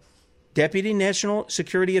Shadlow, Deputy National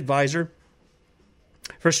Security Advisor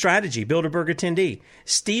for Strategy, Bilderberg attendee.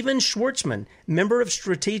 Stephen Schwartzman, member of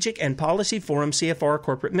Strategic and Policy Forum, CFR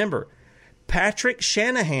corporate member. Patrick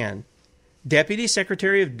Shanahan, Deputy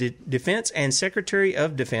Secretary of Defense and Secretary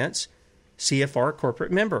of Defense, CFR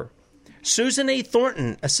corporate member. Susan A.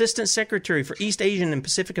 Thornton, Assistant Secretary for East Asian and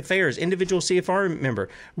Pacific Affairs, individual CFR member.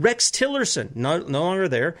 Rex Tillerson, no longer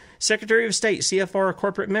there, Secretary of State, CFR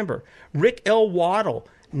corporate member. Rick L. Waddle,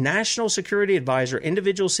 National Security Advisor,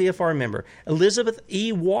 individual CFR member. Elizabeth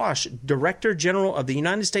E. Wash, Director General of the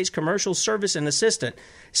United States Commercial Service and Assistant,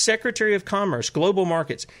 Secretary of Commerce, Global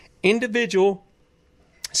Markets, individual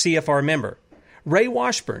CFR member. Ray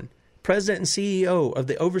Washburn, President and CEO of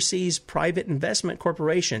the Overseas Private Investment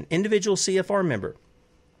Corporation, individual CFR member.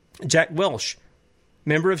 Jack Welsh,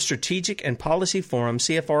 member of Strategic and Policy Forum,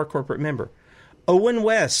 CFR corporate member. Owen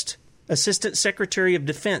West, Assistant Secretary of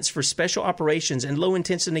Defense for Special Operations and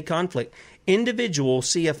Low-Intensity Conflict, individual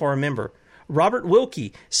CFR member. Robert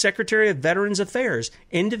Wilkie, Secretary of Veterans Affairs,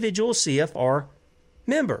 individual CFR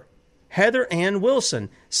member. Heather Ann Wilson,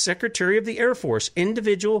 Secretary of the Air Force,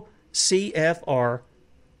 individual CFR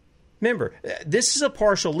member. This is a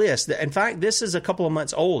partial list. In fact, this is a couple of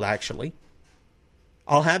months old, actually.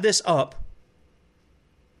 I'll have this up.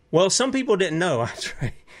 Well, some people didn't know. That's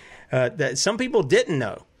right. That some people didn't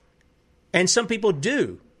know. And some people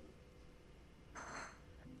do.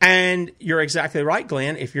 And you're exactly right,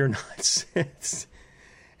 Glenn. If you're not,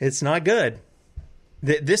 it's not good.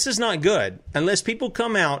 This is not good unless people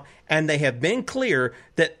come out and they have been clear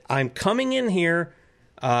that I'm coming in here,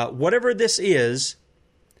 whatever this is,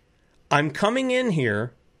 I'm coming in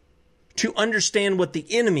here to understand what the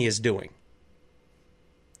enemy is doing.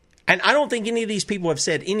 And I don't think any of these people have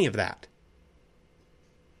said any of that.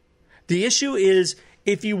 The issue is,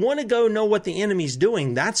 if you want to go know what the enemy's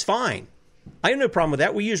doing, that's fine. I have no problem with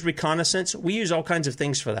that. We use reconnaissance. We use all kinds of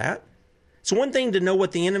things for that. It's one thing to know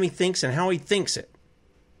what the enemy thinks and how he thinks it,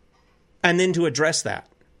 and then to address that.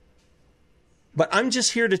 But I'm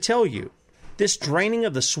just here to tell you, this draining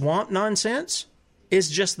of the swamp nonsense is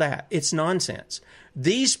just that. It's nonsense.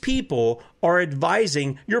 These people are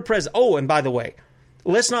advising your president. Oh, and by the way,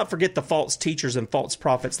 let's not forget the false teachers and false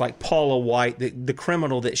prophets like Paula White, the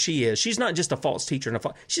criminal that she is. She's not just a false teacher,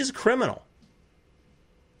 she's a criminal.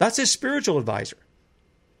 That's his spiritual advisor,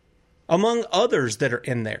 among others that are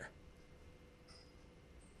in there.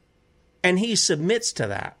 And he submits to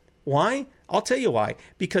that. Why? I'll tell you why.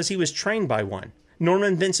 Because he was trained by one,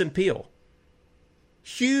 Norman Vincent Peale.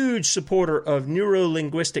 Huge supporter of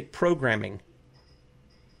neuro-linguistic programming.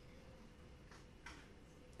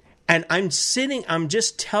 And I'm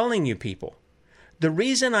just telling you people, the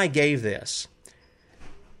reason I gave this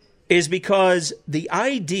is because the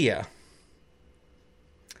idea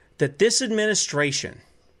that this administration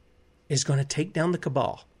is going to take down the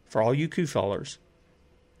cabal, for all you coup-followers,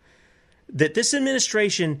 that this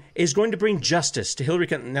administration is going to bring justice to Hillary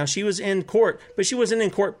Clinton. Now, she was in court, but she wasn't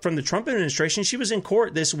in court from the Trump administration. She was in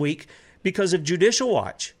court this week because of Judicial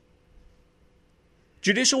Watch.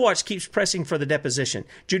 Judicial Watch keeps pressing for the deposition.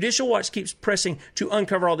 Judicial Watch keeps pressing to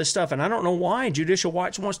uncover all this stuff. And I don't know why Judicial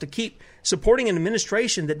Watch wants to keep supporting an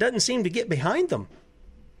administration that doesn't seem to get behind them.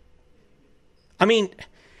 I mean,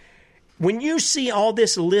 when you see all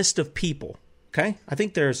this list of people, okay, I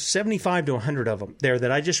think there's 75 to 100 of them there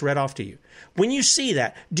that I just read off to you. When you see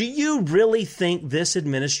that, do you really think this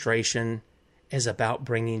administration is about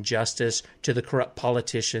bringing justice to the corrupt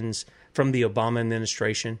politicians from the Obama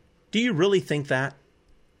administration? Do you really think that?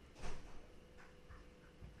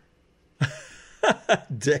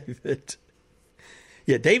 David.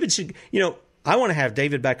 Yeah, David should, I want to have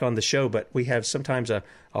David back on the show, but we have sometimes David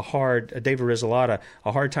Rizalata,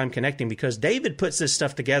 a hard time connecting because David puts this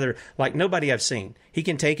stuff together like nobody I've seen. He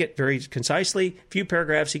can take it very concisely, few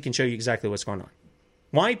paragraphs, he can show you exactly what's going on.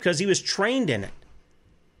 Why? Because he was trained in it,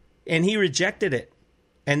 and he rejected it,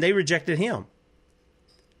 and they rejected him.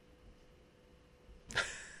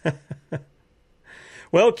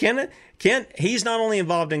 Well, Kent, he's not only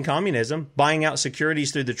involved in communism, buying out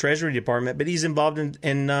securities through the Treasury Department, but he's involved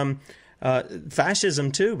in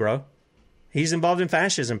fascism too, bro. He's involved in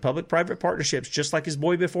fascism, public-private partnerships, just like his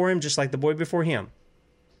boy before him, just like the boy before him.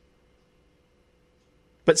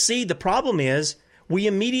 But see, the problem is we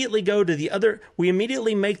immediately go to we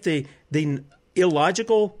immediately make the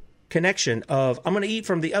illogical connection of, I'm going to eat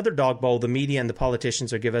from the other dog bowl the media and the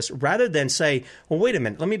politicians will give us, rather than say, well, wait a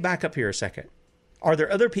minute, let me back up here a second. Are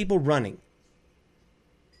there other people running?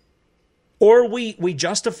 Or we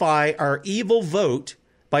justify our evil vote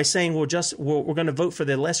by saying, we're going to vote for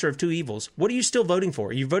the lesser of two evils. What are you still voting for?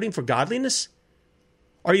 Are you voting for godliness?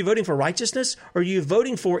 Are you voting for righteousness? Or are you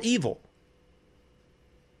voting for evil?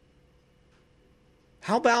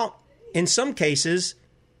 How about, in some cases,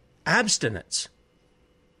 abstinence?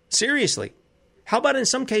 Seriously. How about in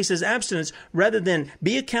some cases abstinence rather than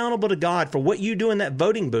be accountable to God for what you do in that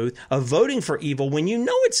voting booth of voting for evil when you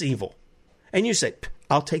know it's evil? And you say,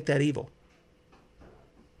 I'll take that evil.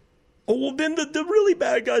 Oh, well, then the really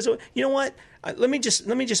bad guys. You know what? Let me just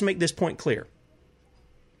make this point clear.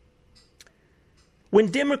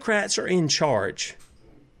 When Democrats are in charge,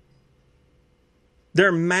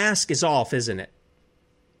 their mask is off, isn't it?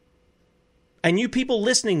 And you people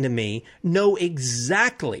listening to me know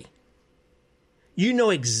exactly. You know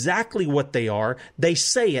exactly what they are. They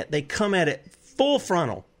say it. They come at it full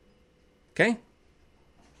frontal. Okay?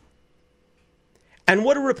 And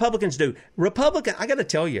what do Republicans do? I got to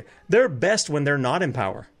tell you, they're best when they're not in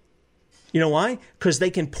power. You know why? Because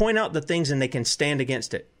they can point out the things and they can stand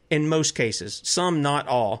against it. In most cases. Some, not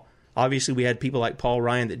all. Obviously, we had people like Paul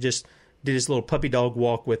Ryan that just did his little puppy dog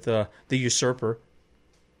walk with the usurper.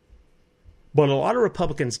 But a lot of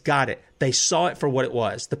Republicans got it. They saw it for what it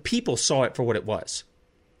was. The people saw it for what it was.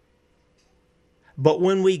 But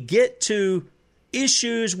when we get to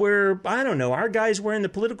issues where, I don't know, our guys wearing the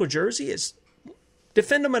political jersey, it's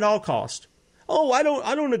defend them at all cost. Oh, I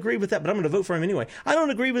don't agree with that, but I'm going to vote for him anyway. I don't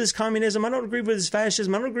agree with his communism. I don't agree with his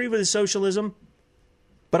fascism. I don't agree with his socialism.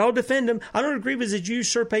 But I'll defend him. I don't agree with his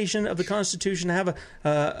usurpation of the Constitution to have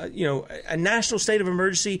a national state of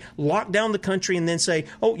emergency, lock down the country, and then say,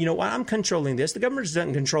 oh, you know what, I'm controlling this. The government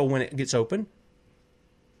doesn't control when it gets open.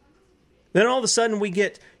 Then all of a sudden we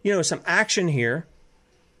get, some action here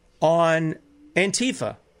on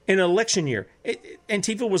Antifa in an election year.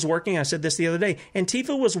 Antifa was working, I said this the other day,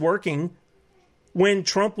 Antifa was working when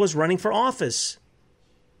Trump was running for office.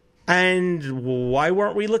 And why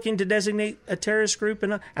weren't we looking to designate a terrorist group?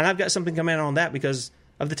 And I've got something coming out on that because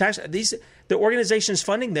of the tax. The organizations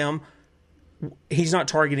funding them, he's not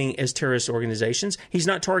targeting as terrorist organizations. He's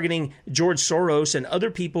not targeting George Soros and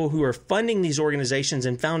other people who are funding these organizations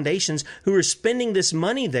and foundations who are spending this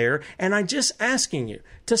money there. And I'm just asking you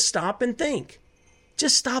to stop and think.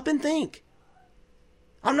 Just stop and think.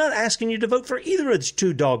 I'm not asking you to vote for either of these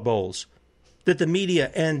two dog bowls that the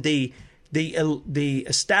media and the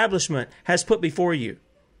establishment has put before you.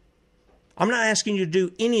 I'm not asking you to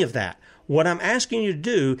do any of that. What I'm asking you to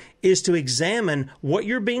do is to examine what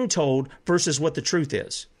you're being told versus what the truth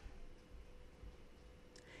is.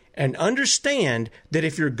 And understand that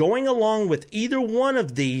if you're going along with either one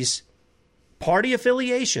of these party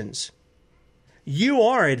affiliations, you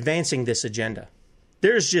are advancing this agenda.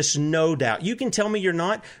 There's just no doubt. You can tell me you're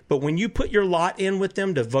not, but when you put your lot in with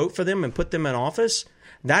them to vote for them and put them in office,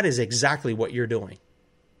 that is exactly what you're doing.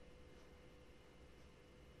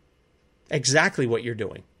 Exactly what you're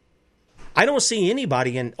doing. I don't see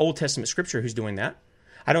anybody in Old Testament Scripture who's doing that.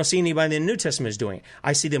 I don't see anybody in the New Testament who's doing it.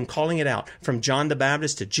 I see them calling it out. From John the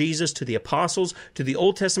Baptist to Jesus to the apostles to the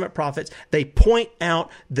Old Testament prophets, they point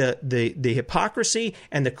out the hypocrisy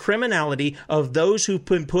and the criminality of those who've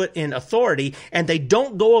been put in authority, and they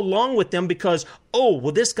don't go along with them because, oh,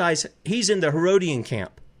 well, he's in the Herodian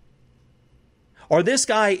camp. Or this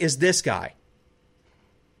guy is this guy.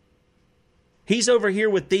 He's over here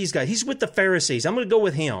with these guys. He's with the Pharisees. I'm going to go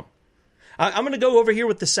with him. I'm going to go over here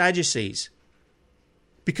with the Sadducees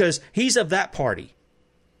because he's of that party.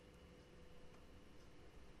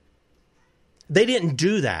 They didn't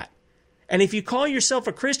do that. And if you call yourself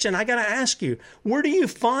a Christian, I got to ask you, where do you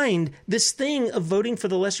find this thing of voting for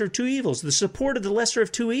the lesser of two evils, the support of the lesser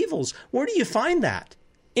of two evils? Where do you find that?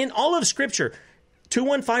 In all of Scripture.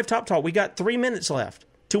 215 Top Talk. We got 3 minutes left.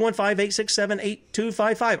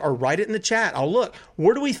 215-867-8255. Or write it in the chat. I'll look.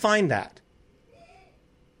 Where do we find that?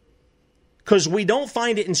 Because we don't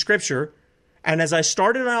find it in Scripture. And as I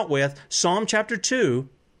started out with, Psalm chapter 2,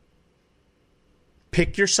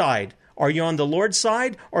 pick your side. Are you on the Lord's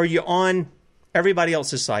side or are you on everybody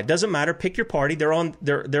else's side? Doesn't matter. Pick your party.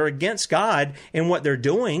 They're against God in what they're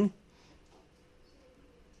doing.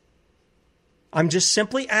 I'm just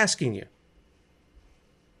simply asking you.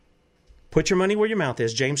 Put your money where your mouth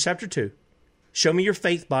is. James chapter 2. Show me your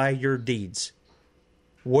faith by your deeds.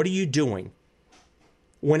 What are you doing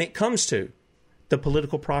when it comes to the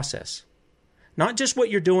political process? Not just what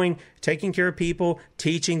you're doing, taking care of people,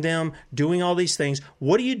 teaching them, doing all these things.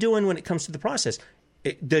 What are you doing when it comes to the process?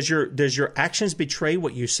 Does your actions betray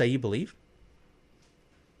what you say you believe?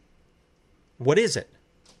 What is it?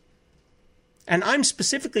 And I'm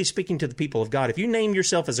specifically speaking to the people of God. If you name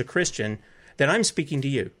yourself as a Christian, then I'm speaking to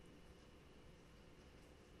you.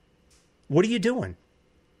 What are you doing?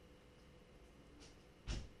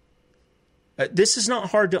 This is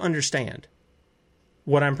not hard to understand,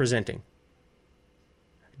 what I'm presenting.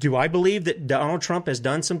 Do I believe that Donald Trump has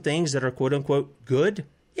done some things that are quote-unquote good?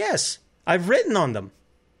 Yes, I've written on them.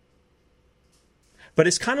 But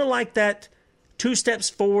it's kind of like that 2 steps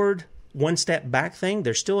forward, 1 step back thing.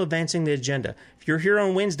 They're still advancing the agenda. If you're here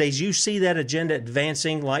on Wednesdays, you see that agenda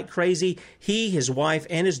advancing like crazy. He, his wife,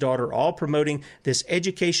 and his daughter are all promoting this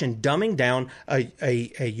education, dumbing down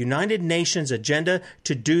a United Nations agenda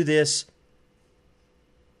to do this.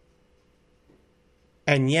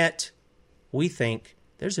 And yet, we think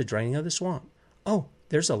there's a draining of the swamp. Oh,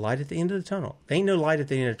 there's a light at the end of the tunnel. There ain't no light at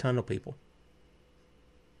the end of the tunnel, people.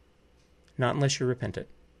 Not unless you're repentant.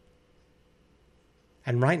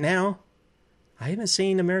 And right now, I haven't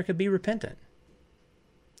seen America be repentant.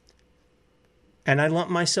 And I lump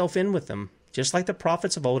myself in with them. Just like the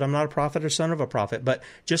prophets of old, I'm not a prophet or son of a prophet, but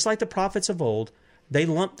just like the prophets of old, they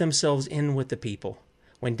lumped themselves in with the people.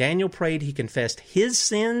 When Daniel prayed, he confessed his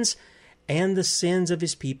sins and the sins of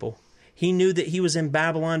his people. He knew that he was in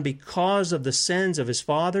Babylon because of the sins of his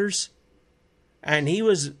fathers, and he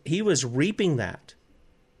was reaping that.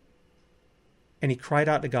 And he cried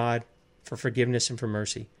out to God for forgiveness and for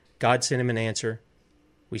mercy. God sent him an answer.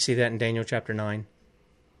 We see that in Daniel chapter 9.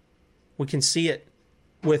 We can see it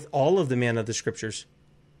with all of the men of the Scriptures.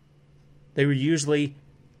 They were usually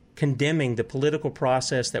condemning the political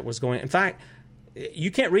process that was going on. In fact,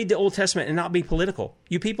 you can't read the Old Testament and not be political.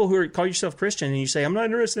 You people who call yourself Christian and you say, I'm not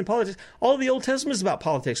interested in politics. All of the Old Testament is about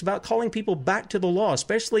politics, about calling people back to the law,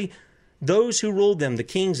 especially those who ruled them, the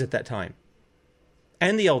kings at that time,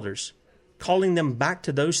 and the elders, calling them back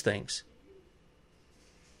to those things.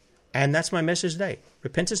 And that's my message today.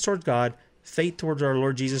 Repentance towards God, faith towards our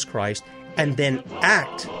Lord Jesus Christ, and then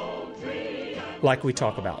act like we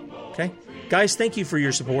talk about. Okay? Guys, thank you for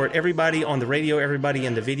your support. Everybody on the radio, everybody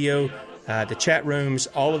in the video, the chat rooms,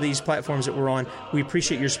 all of these platforms that we're on, we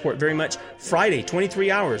appreciate your support very much. Friday,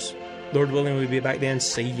 23 hours. Lord willing, we'll be back then.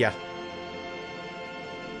 See ya.